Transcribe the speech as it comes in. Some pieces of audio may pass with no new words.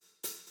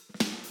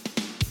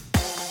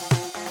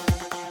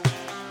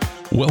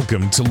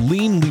Welcome to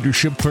Lean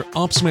Leadership for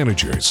Ops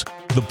Managers,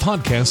 the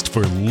podcast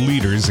for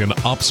leaders in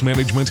ops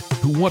management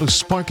who want to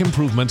spark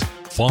improvement,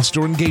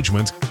 foster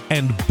engagement,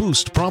 and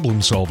boost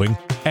problem solving,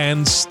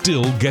 and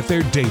still get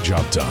their day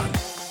job done.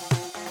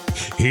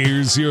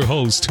 Here's your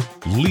host,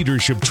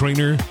 leadership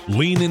trainer,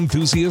 lean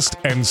enthusiast,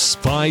 and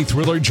spy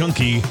thriller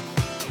junkie,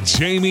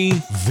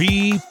 Jamie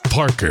V.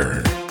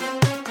 Parker.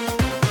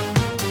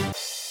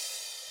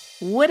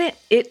 Wouldn't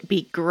it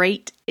be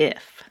great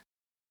if?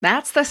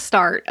 That's the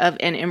start of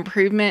an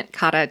improvement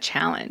kata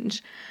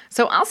challenge.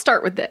 So I'll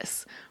start with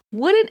this.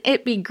 Wouldn't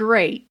it be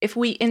great if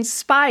we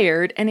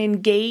inspired an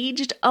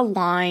engaged,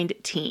 aligned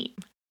team?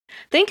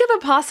 Think of the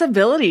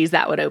possibilities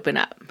that would open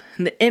up.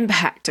 The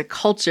impact to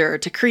culture,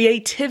 to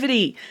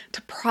creativity,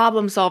 to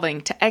problem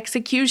solving, to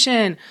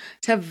execution,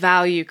 to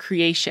value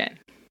creation.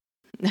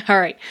 All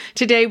right,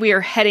 today we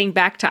are heading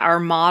back to our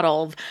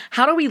model of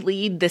how do we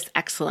lead this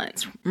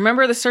excellence?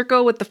 Remember the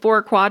circle with the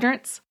 4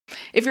 quadrants?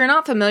 If you're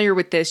not familiar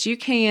with this, you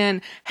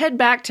can head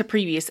back to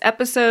previous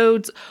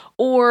episodes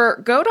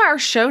or go to our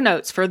show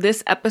notes for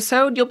this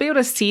episode. You'll be able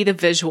to see the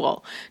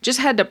visual. Just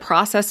head to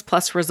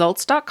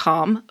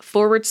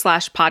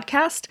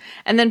processplusresults.com/podcast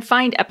and then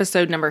find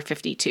episode number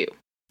 52.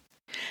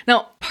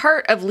 Now,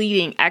 part of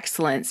leading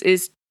excellence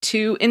is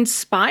to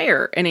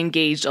inspire an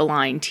engaged,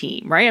 aligned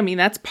team, right? I mean,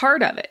 that's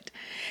part of it.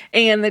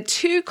 And the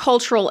 2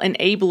 cultural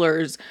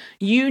enablers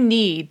you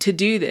need to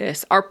do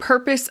this are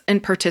purpose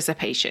and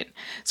participation.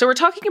 So we're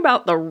talking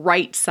about the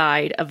right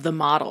side of the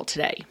model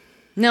today.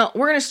 Now,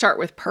 we're going to start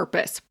with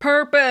purpose.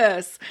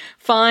 Purpose.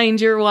 Find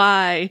your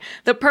why.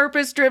 The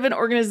purpose-driven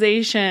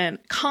organization.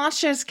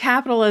 Conscious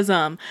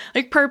capitalism.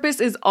 Purpose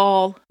is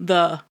all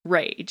the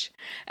rage.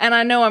 And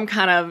I know I'm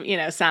kind of,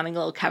 sounding a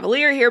little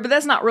cavalier here, but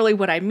that's not really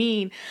what I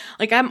mean.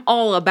 I'm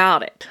all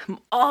about it. I'm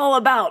all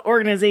about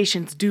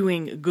organizations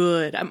doing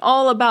good. I'm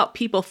all about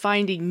people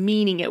finding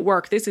meaning at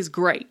work. This is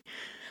great.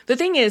 The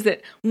thing is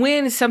that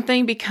when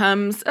something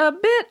becomes a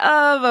bit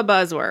of a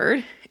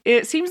buzzword,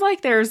 it seems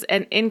like there's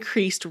an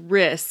increased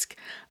risk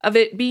of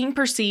it being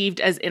perceived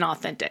as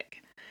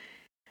inauthentic.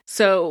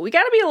 So we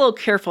got to be a little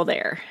careful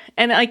there.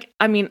 And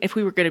if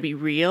we were going to be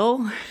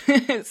real,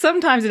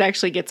 sometimes it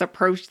actually gets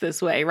approached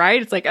this way,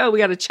 right? It's we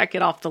got to check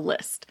it off the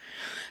list.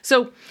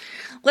 So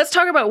let's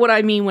talk about what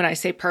I mean when I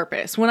say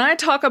purpose. When I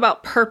talk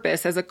about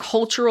purpose as a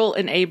cultural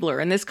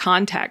enabler in this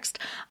context,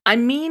 I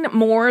mean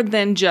more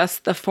than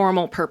just the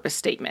formal purpose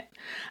statement.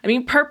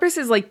 Purpose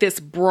is this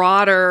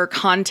broader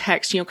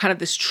context, kind of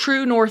this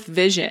true north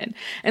vision.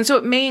 And so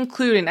it may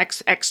include an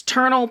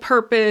external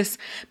purpose,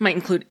 might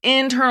include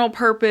internal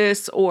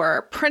purpose,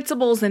 or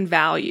principles and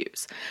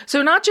values.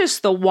 So not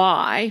just the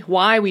why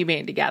we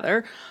band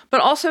together,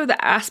 but also the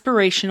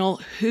aspirational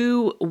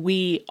who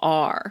we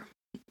are.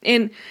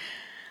 And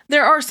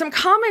there are some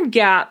common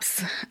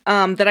gaps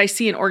that I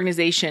see in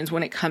organizations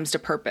when it comes to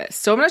purpose.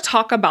 So I'm going to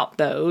talk about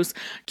those,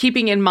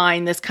 keeping in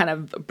mind this kind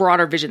of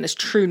broader vision, this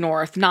true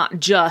north, not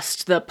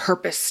just the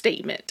purpose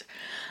statement.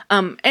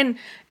 And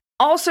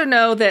also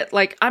know that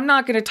I'm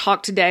not going to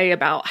talk today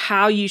about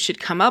how you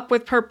should come up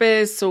with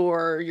purpose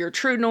or your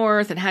true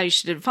north and how you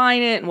should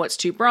define it and what's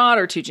too broad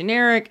or too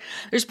generic.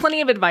 There's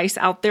plenty of advice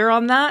out there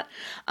on that.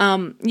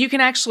 You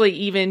can actually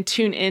even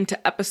tune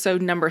into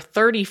episode number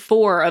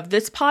 34 of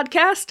this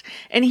podcast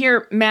and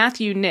hear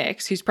Matthew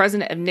Nix, who's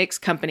president of Nix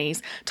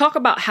Companies, talk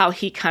about how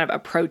he kind of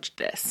approached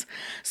this.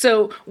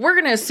 So we're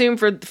going to assume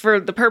for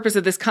the purpose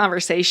of this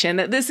conversation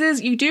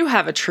that you do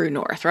have a true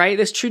north, right?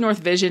 This true north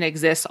vision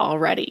exists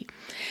already.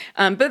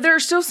 But there are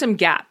still some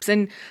gaps,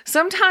 and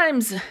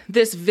sometimes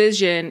this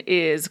vision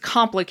is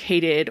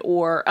complicated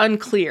or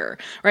unclear,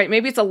 right?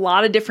 Maybe it's a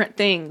lot of different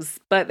things,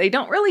 but they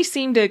don't really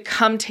seem to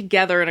come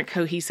together in a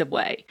cohesive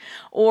way.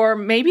 Or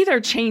maybe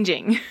they're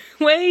changing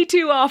way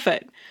too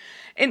often.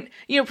 And,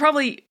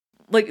 probably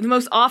the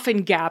most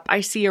often gap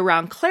I see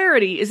around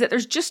clarity is that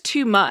there's just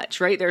too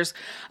much, right? There's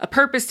a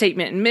purpose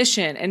statement and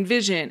mission and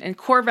vision and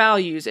core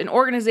values and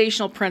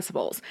organizational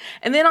principles.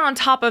 And then on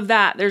top of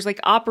that, there's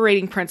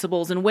operating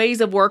principles and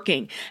ways of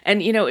working.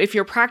 And, if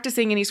you're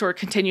practicing any sort of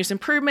continuous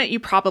improvement, you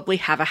probably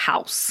have a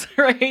house,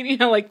 right?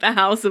 The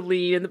house of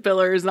lead and the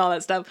pillars and all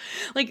that stuff.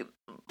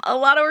 A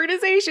lot of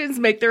organizations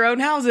make their own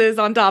houses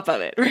on top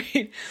of it,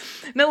 right?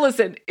 Now,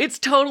 listen, it's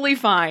totally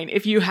fine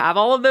if you have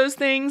all of those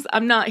things.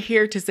 I'm not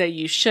here to say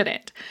you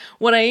shouldn't.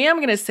 What I am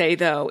going to say,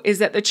 though, is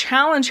that the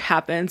challenge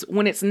happens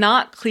when it's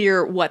not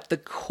clear what the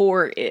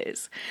core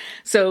is.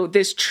 So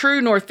this true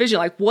north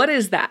vision, what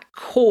is that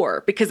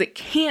core? Because it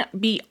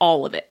can't be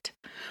all of it.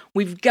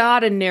 We've got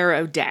to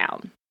narrow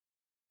down.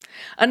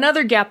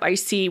 Another gap I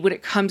see when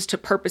it comes to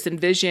purpose and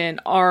vision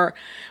are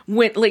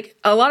when,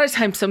 a lot of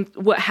times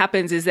what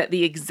happens is that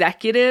the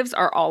executives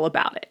are all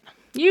about it.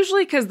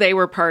 usually because they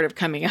were part of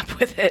coming up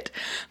with it.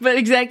 But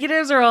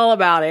executives are all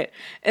about it.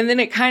 And then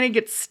it kind of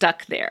gets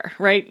stuck there,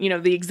 right?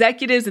 The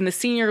executives and the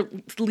senior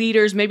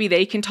leaders, maybe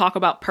they can talk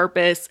about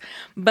purpose,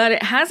 but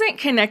it hasn't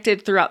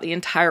connected throughout the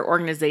entire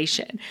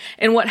organization.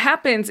 And what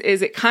happens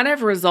is it kind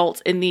of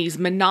results in these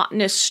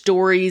monotonous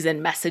stories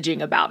and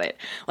messaging about it.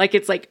 Like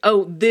it's like,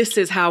 oh, this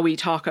is how we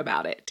talk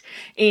about it.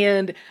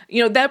 And,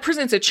 that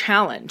presents a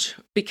challenge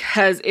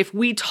because if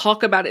we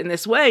talk about it in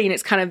this way, and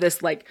it's kind of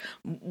this like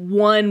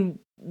one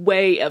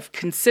way of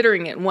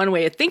considering it, one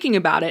way of thinking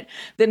about it,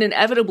 then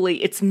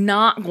inevitably it's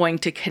not going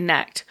to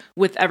connect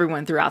with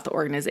everyone throughout the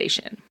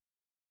organization.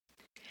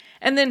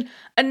 And then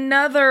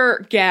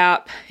another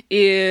gap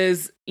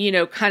is,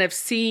 kind of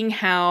seeing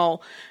how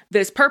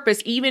this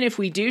purpose, even if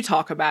we do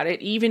talk about it,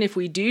 even if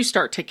we do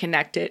start to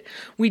connect it,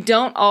 we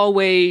don't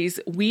always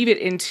weave it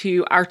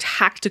into our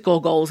tactical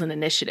goals and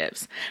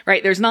initiatives,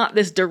 right? There's not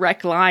this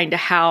direct line to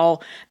how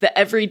the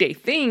everyday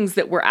things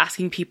that we're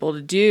asking people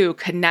to do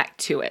connect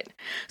to it.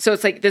 So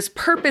it's like this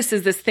purpose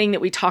is this thing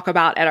that we talk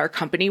about at our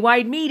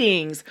company-wide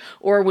meetings,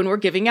 or when we're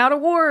giving out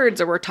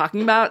awards, or we're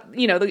talking about,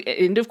 the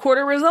end of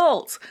quarter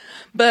results.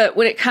 But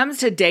when it comes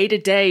to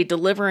day-to-day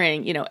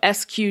delivering,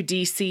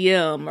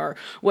 SQDCM or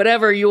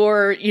whatever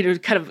your,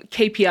 kind of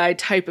KPI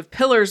type of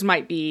pillars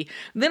might be,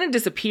 then it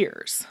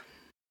disappears.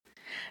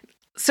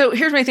 So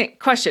here's my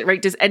question,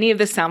 right? Does any of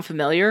this sound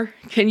familiar?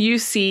 Can you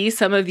see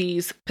some of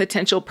these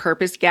potential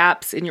purpose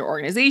gaps in your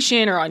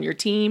organization or on your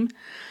team?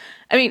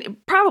 I mean,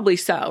 probably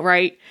so,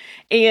 right?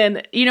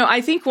 And,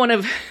 I think one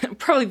of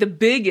probably the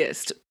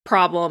biggest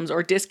problems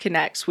or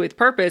disconnects with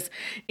purpose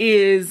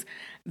is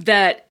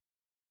that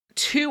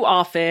too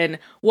often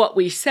what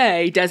we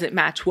say doesn't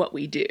match what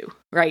we do,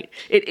 right?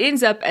 It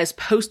ends up as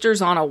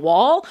posters on a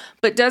wall,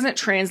 but doesn't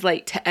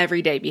translate to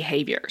everyday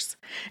behaviors.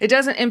 It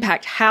doesn't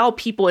impact how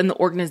people in the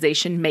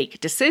organization make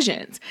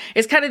decisions.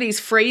 It's kind of these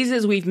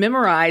phrases we've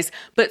memorized,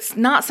 but it's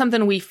not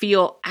something we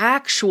feel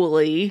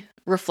actually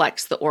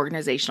reflects the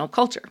organizational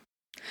culture.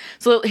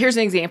 So here's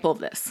an example of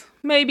this.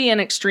 Maybe an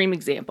extreme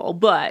example,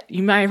 but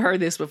you might have heard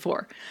this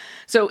before.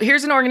 So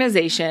here's an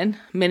organization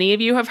many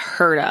of you have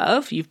heard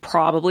of. You've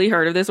probably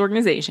heard of this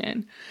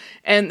organization.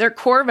 And their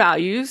core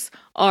values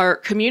are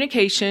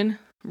communication,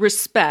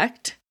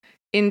 respect,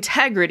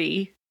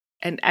 integrity,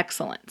 and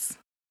excellence.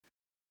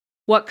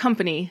 What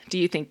company do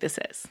you think this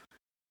is?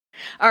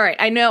 All right,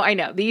 I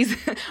know. These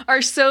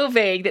are so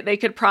vague that they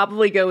could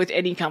probably go with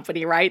any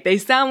company, right? They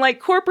sound like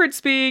corporate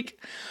speak.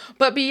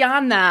 But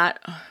beyond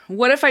that,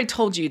 what if I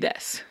told you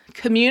this?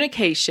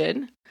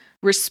 Communication,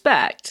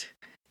 respect,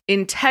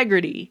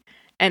 integrity,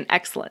 and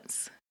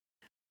excellence.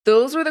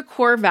 Those were the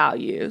core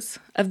values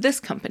of this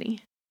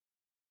company,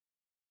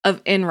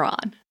 of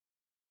Enron.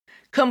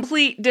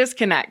 Complete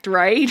disconnect,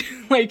 right?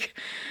 Like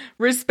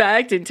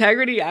respect,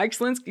 integrity,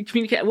 excellence,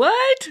 communicate.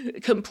 What?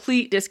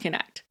 Complete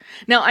disconnect.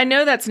 Now, I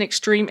know that's an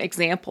extreme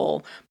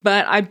example,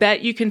 but I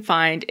bet you can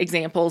find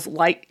examples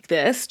like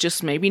this,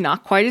 just maybe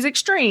not quite as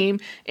extreme,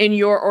 in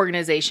your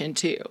organization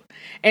too.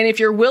 And if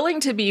you're willing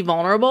to be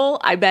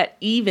vulnerable, I bet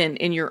even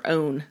in your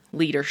own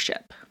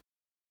leadership.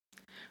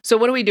 So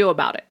what do we do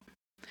about it?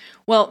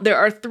 Well, there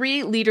are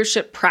 3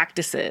 leadership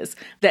practices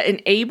that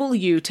enable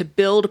you to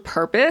build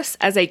purpose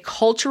as a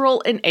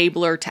cultural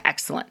enabler to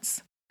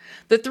excellence.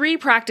 The 3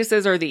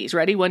 practices are these.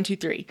 Ready? 1, 2,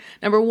 3.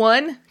 Number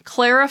 1,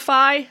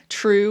 clarify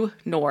true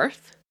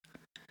north.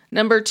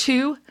 Number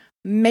 2,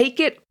 make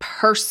it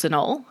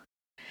personal.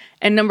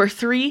 And number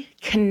 3,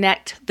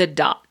 connect the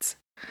dots.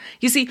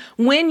 You see,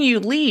 when you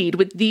lead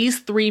with these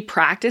 3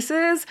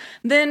 practices,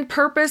 then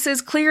purpose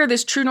is clear,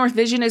 this true north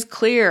vision is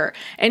clear,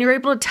 and you're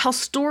able to tell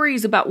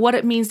stories about what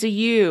it means to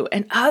you,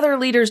 and other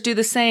leaders do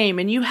the same,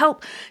 and you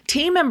help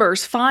team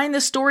members find the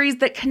stories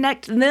that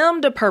connect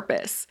them to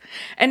purpose.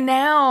 And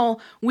now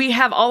we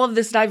have all of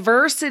this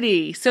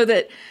diversity so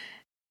that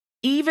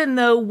even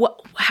though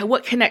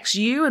what connects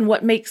you and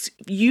what makes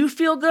you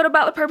feel good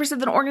about the purpose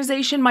of an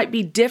organization might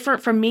be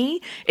different from me,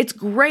 it's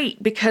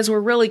great because we're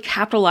really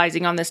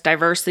capitalizing on this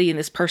diversity and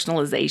this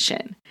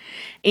personalization.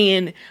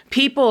 And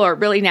people are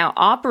really now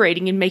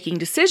operating and making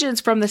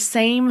decisions from the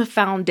same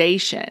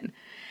foundation.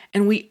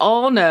 And we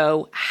all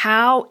know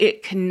how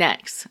it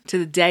connects to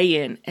the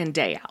day in and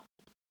day out.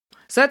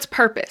 So that's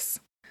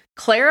purpose.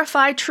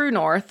 Clarify true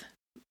north,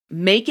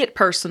 make it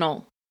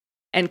personal,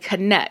 and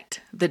connect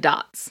the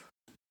dots.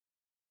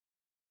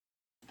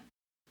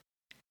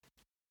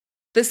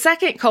 The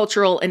second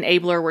cultural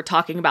enabler we're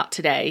talking about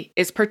today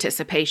is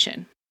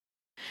participation.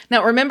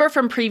 Now, remember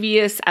from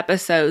previous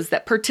episodes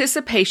that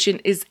participation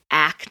is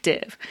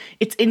active.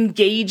 It's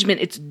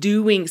engagement. It's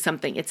doing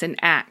something. It's an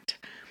act.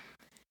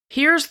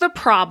 Here's the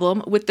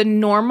problem with the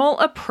normal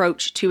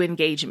approach to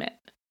engagement.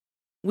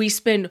 We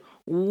spend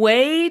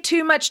way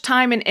too much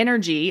time and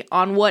energy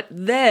on what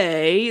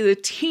the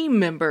team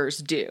members,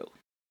 do,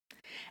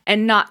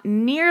 and not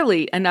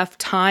nearly enough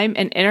time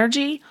and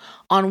energy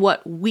on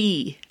what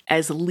we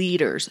as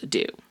leaders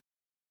do.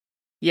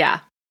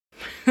 Yeah,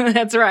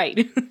 that's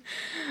right.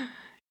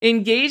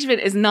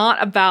 Engagement is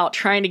not about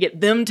trying to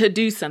get them to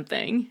do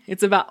something.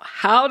 It's about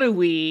how do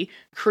we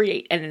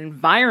create an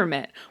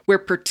environment where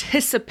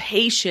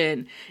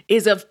participation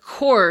is, of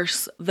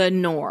course, the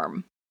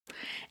norm.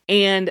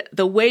 And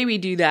the way we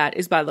do that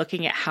is by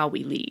looking at how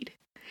we lead.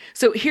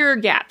 So here are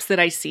gaps that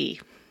I see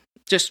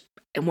just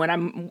when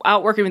I'm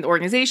out working with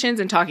organizations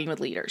and talking with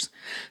leaders.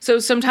 So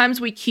sometimes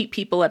we keep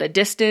people at a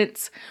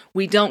distance.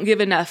 We don't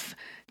give enough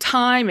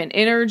time and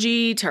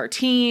energy to our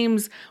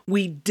teams.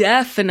 We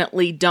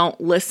definitely don't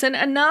listen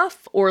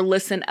enough or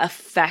listen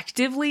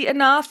effectively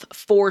enough,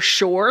 for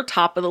sure,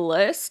 top of the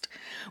list.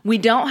 We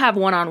don't have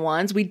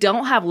one-on-ones. We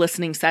don't have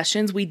listening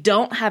sessions. We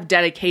don't have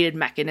dedicated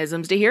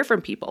mechanisms to hear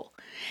from people.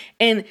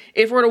 And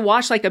if we're to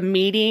watch like a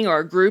meeting or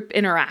a group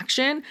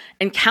interaction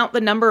and count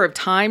the number of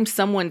times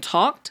someone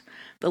talked,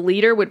 the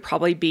leader would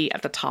probably be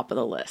at the top of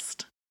the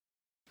list.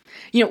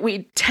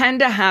 We tend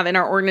to have in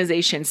our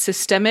organization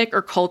systemic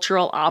or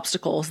cultural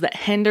obstacles that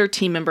hinder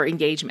team member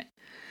engagement.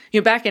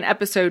 Back in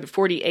episode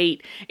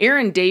 48,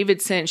 Aaron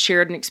Davidson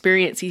shared an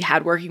experience he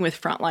had working with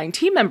frontline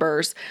team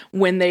members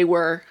when they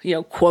were,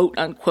 quote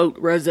unquote,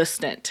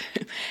 resistant.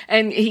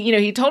 And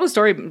he told a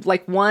story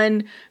like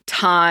one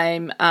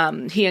time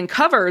he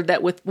uncovered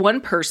that with one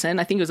person,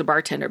 I think it was a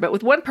bartender, but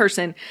with one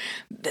person,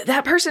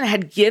 that person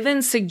had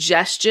given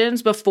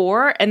suggestions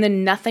before and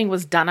then nothing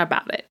was done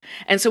about it.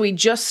 And so he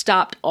just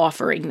stopped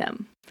offering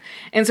them.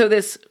 And so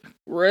this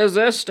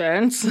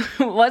resistance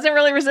wasn't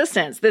really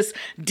resistance. This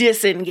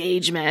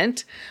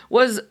disengagement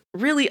was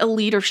really a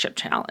leadership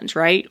challenge,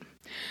 right?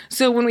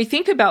 So when we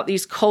think about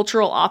these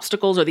cultural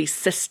obstacles or these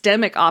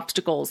systemic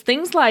obstacles,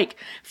 things like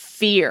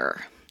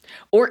fear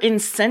or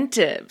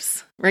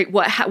incentives, right?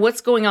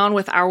 What's going on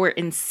with our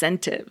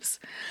incentives?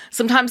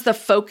 Sometimes the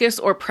focus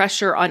or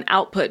pressure on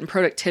output and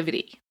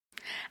productivity.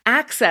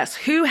 Access.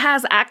 Who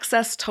has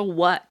access to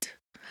what?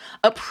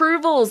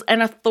 Approvals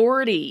and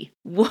authority.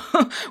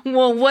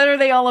 Well, what are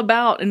they all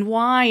about and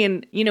why?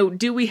 And,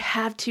 do we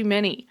have too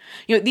many?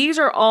 These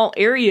are all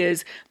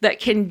areas that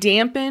can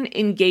dampen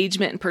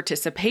engagement and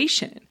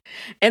participation.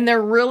 And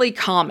they're really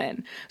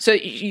common. So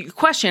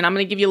question, I'm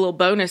going to give you a little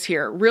bonus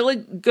here. Really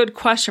good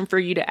question for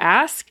you to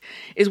ask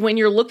is when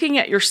you're looking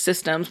at your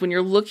systems, when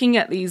you're looking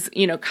at these,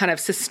 kind of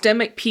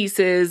systemic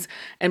pieces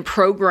and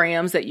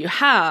programs that you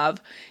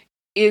have,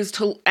 is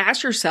to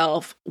ask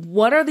yourself,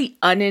 what are the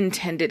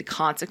unintended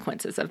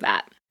consequences of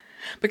that?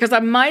 Because I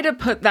might have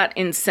put that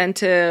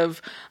incentive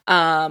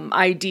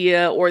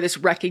idea or this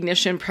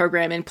recognition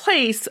program in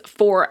place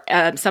for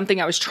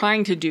something I was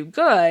trying to do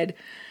good.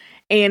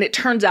 And it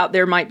turns out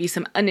there might be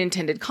some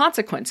unintended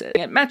consequences.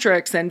 And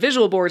metrics and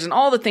visual boards and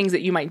all the things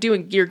that you might do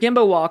in your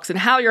Gemba walks and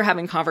how you're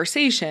having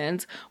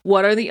conversations,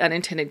 what are the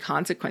unintended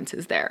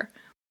consequences there?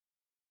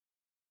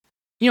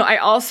 I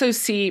also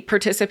see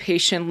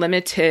participation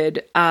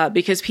limited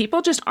because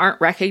people just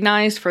aren't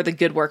recognized for the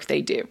good work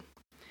they do.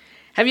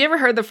 Have you ever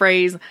heard the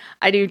phrase,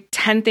 I do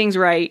 10 things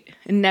right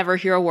and never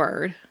hear a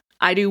word?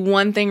 I do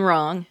one thing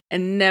wrong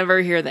and never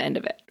hear the end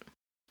of it.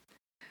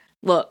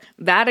 Look,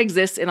 that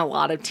exists in a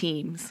lot of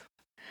teams.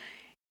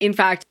 In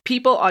fact,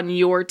 people on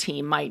your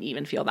team might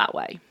even feel that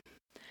way.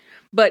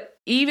 But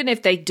even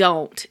if they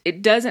don't,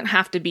 it doesn't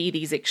have to be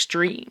these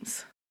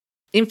extremes.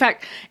 In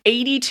fact,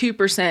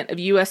 82% of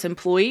U.S.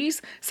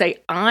 employees say,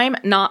 I'm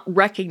not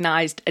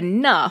recognized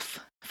enough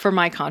for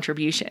my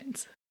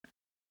contributions.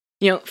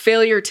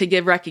 Failure to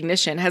give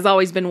recognition has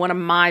always been one of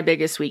my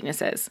biggest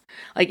weaknesses.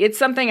 It's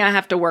something I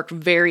have to work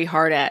very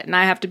hard at, and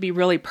I have to be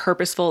really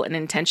purposeful and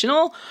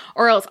intentional,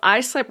 or else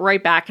I slip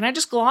right back and I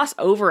just gloss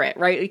over it,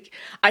 right?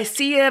 I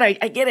see it, I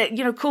get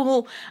it,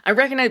 cool, I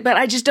recognize, but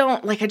I just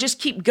don't, I just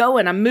keep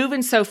going. I'm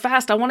moving so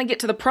fast. I want to get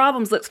to the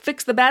problems. Let's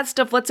fix the bad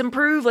stuff. Let's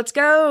improve. Let's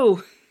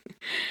go.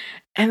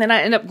 And then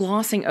I end up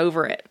glossing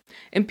over it.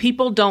 And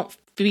people don't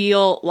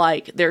feel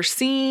like they're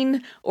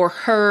seen or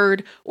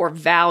heard or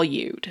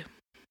valued.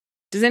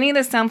 Does any of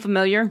this sound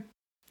familiar?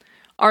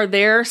 Are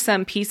there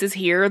some pieces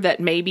here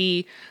that may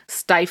be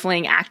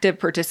stifling active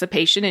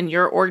participation in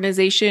your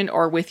organization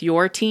or with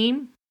your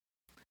team?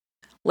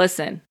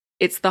 Listen,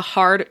 it's the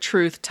hard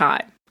truth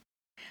time.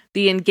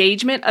 The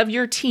engagement of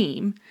your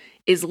team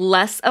is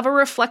less of a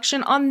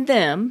reflection on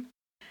them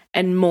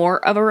and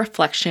more of a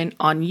reflection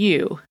on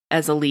you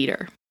as a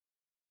leader.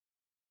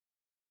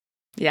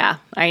 Yeah,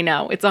 I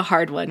know. It's a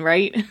hard one,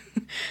 right?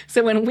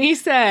 So when we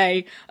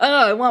say,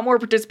 I want more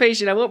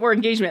participation, I want more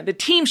engagement, the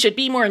team should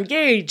be more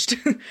engaged,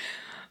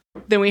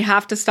 then we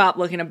have to stop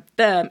looking at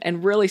them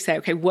and really say,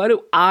 okay, what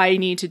do I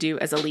need to do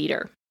as a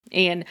leader?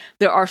 And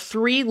there are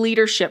 3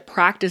 leadership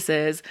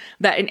practices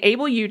that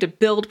enable you to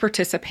build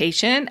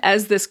participation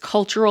as this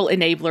cultural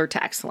enabler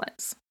to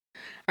excellence.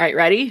 All right,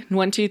 ready?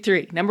 1, 2,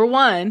 3. Number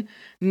 1,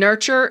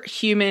 nurture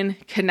human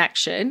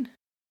connection.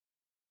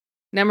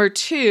 Number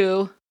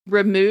 2,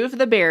 remove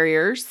the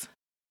barriers.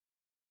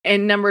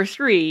 And number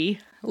 3,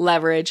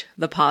 leverage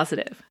the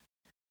positive.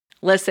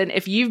 Listen,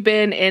 if you've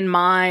been in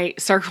my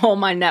circle,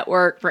 my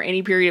network for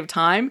any period of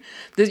time,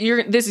 this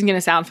is going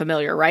to sound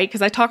familiar, right?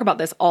 Because I talk about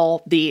this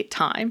all the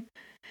time.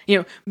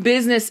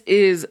 Business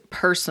is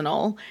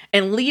personal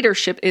and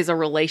leadership is a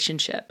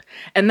relationship.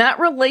 And that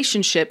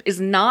relationship is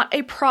not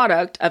a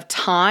product of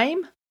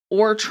time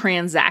or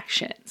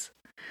transactions.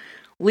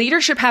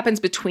 Leadership happens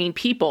between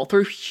people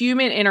through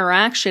human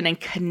interaction and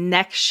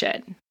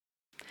connection.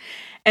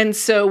 And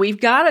so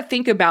we've got to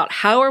think about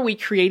how are we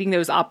creating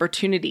those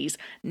opportunities,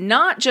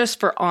 not just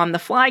for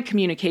on-the-fly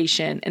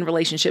communication and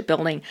relationship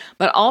building,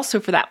 but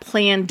also for that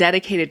planned,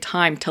 dedicated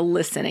time to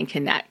listen and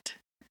connect.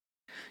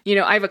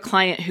 I have a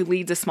client who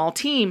leads a small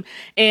team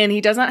and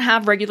he doesn't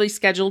have regularly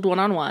scheduled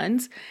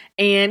one-on-ones.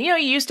 And,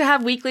 he used to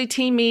have weekly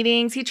team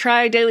meetings. He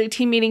tried daily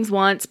team meetings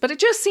once, but it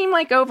just seemed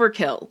like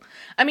overkill.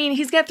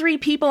 He's got 3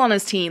 people on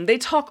his team. They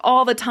talk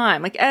all the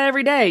time, like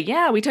every day.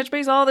 Yeah, we touch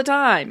base all the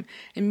time.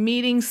 And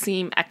meetings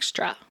seem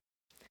extra.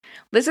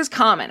 This is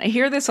common. I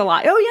hear this a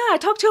lot. Oh yeah, I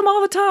talk to him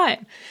all the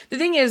time. The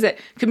thing is that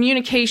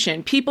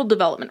communication, people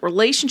development,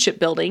 relationship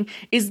building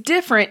is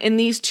different in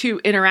these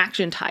 2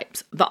 interaction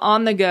types, the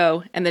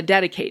on-the-go and the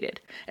dedicated.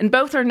 And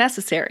both are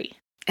necessary.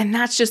 And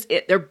that's just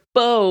it. They're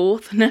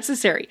both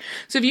necessary.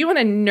 So if you want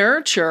to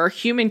nurture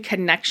human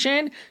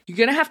connection, you're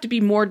going to have to be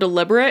more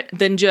deliberate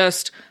than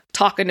just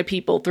talking to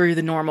people through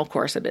the normal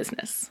course of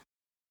business.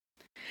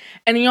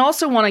 And you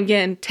also want to,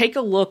 again, take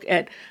a look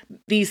at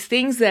these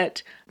things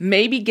that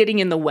may be getting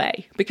in the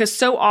way, because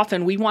so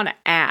often we want to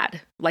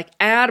add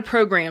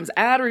programs,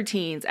 add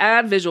routines,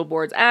 add visual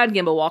boards, add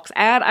gimbal walks,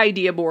 add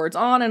idea boards,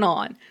 on and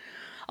on.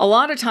 A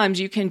lot of times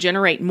you can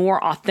generate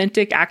more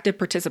authentic active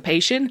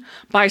participation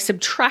by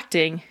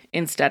subtracting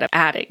instead of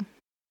adding.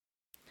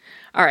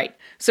 All right,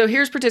 so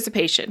here's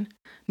participation.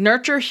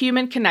 Nurture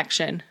human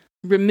connection,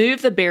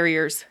 remove the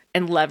barriers,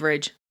 and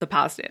leverage the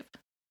positive.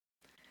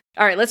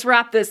 All right, let's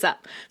wrap this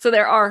up. So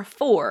there are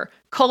 4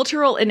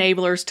 cultural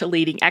enablers to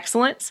leading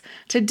excellence.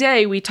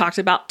 Today, we talked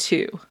about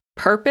 2,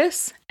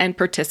 purpose and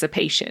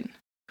participation.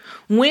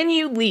 When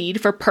you lead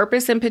for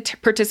purpose and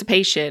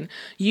participation,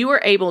 you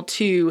are able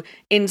to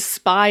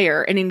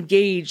inspire an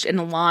engaged and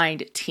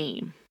aligned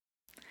team.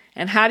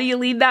 And how do you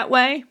lead that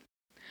way?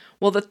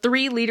 Well, the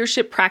 3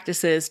 leadership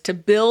practices to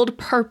build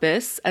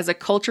purpose as a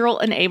cultural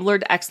enabler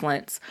to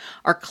excellence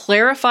are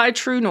clarify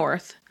true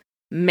north,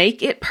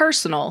 make it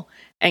personal,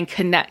 and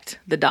connect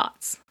the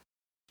dots.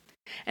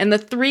 And the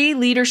 3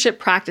 leadership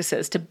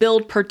practices to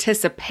build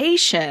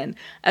participation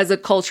as a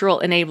cultural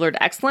enabler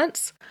to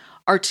excellence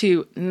are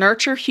to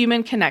nurture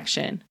human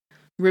connection,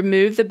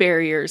 remove the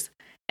barriers,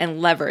 and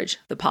leverage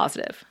the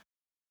positive.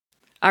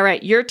 All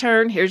right, your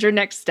turn. Here's your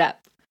next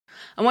step.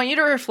 I want you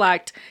to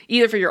reflect,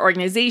 either for your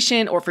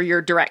organization or for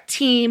your direct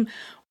team,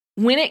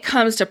 when it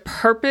comes to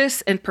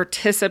purpose and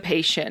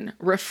participation,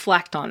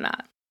 reflect on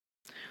that.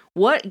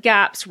 What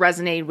gaps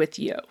resonate with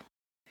you?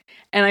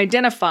 And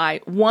identify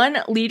one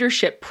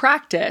leadership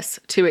practice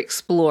to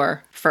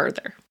explore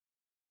further.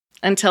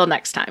 Until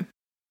next time.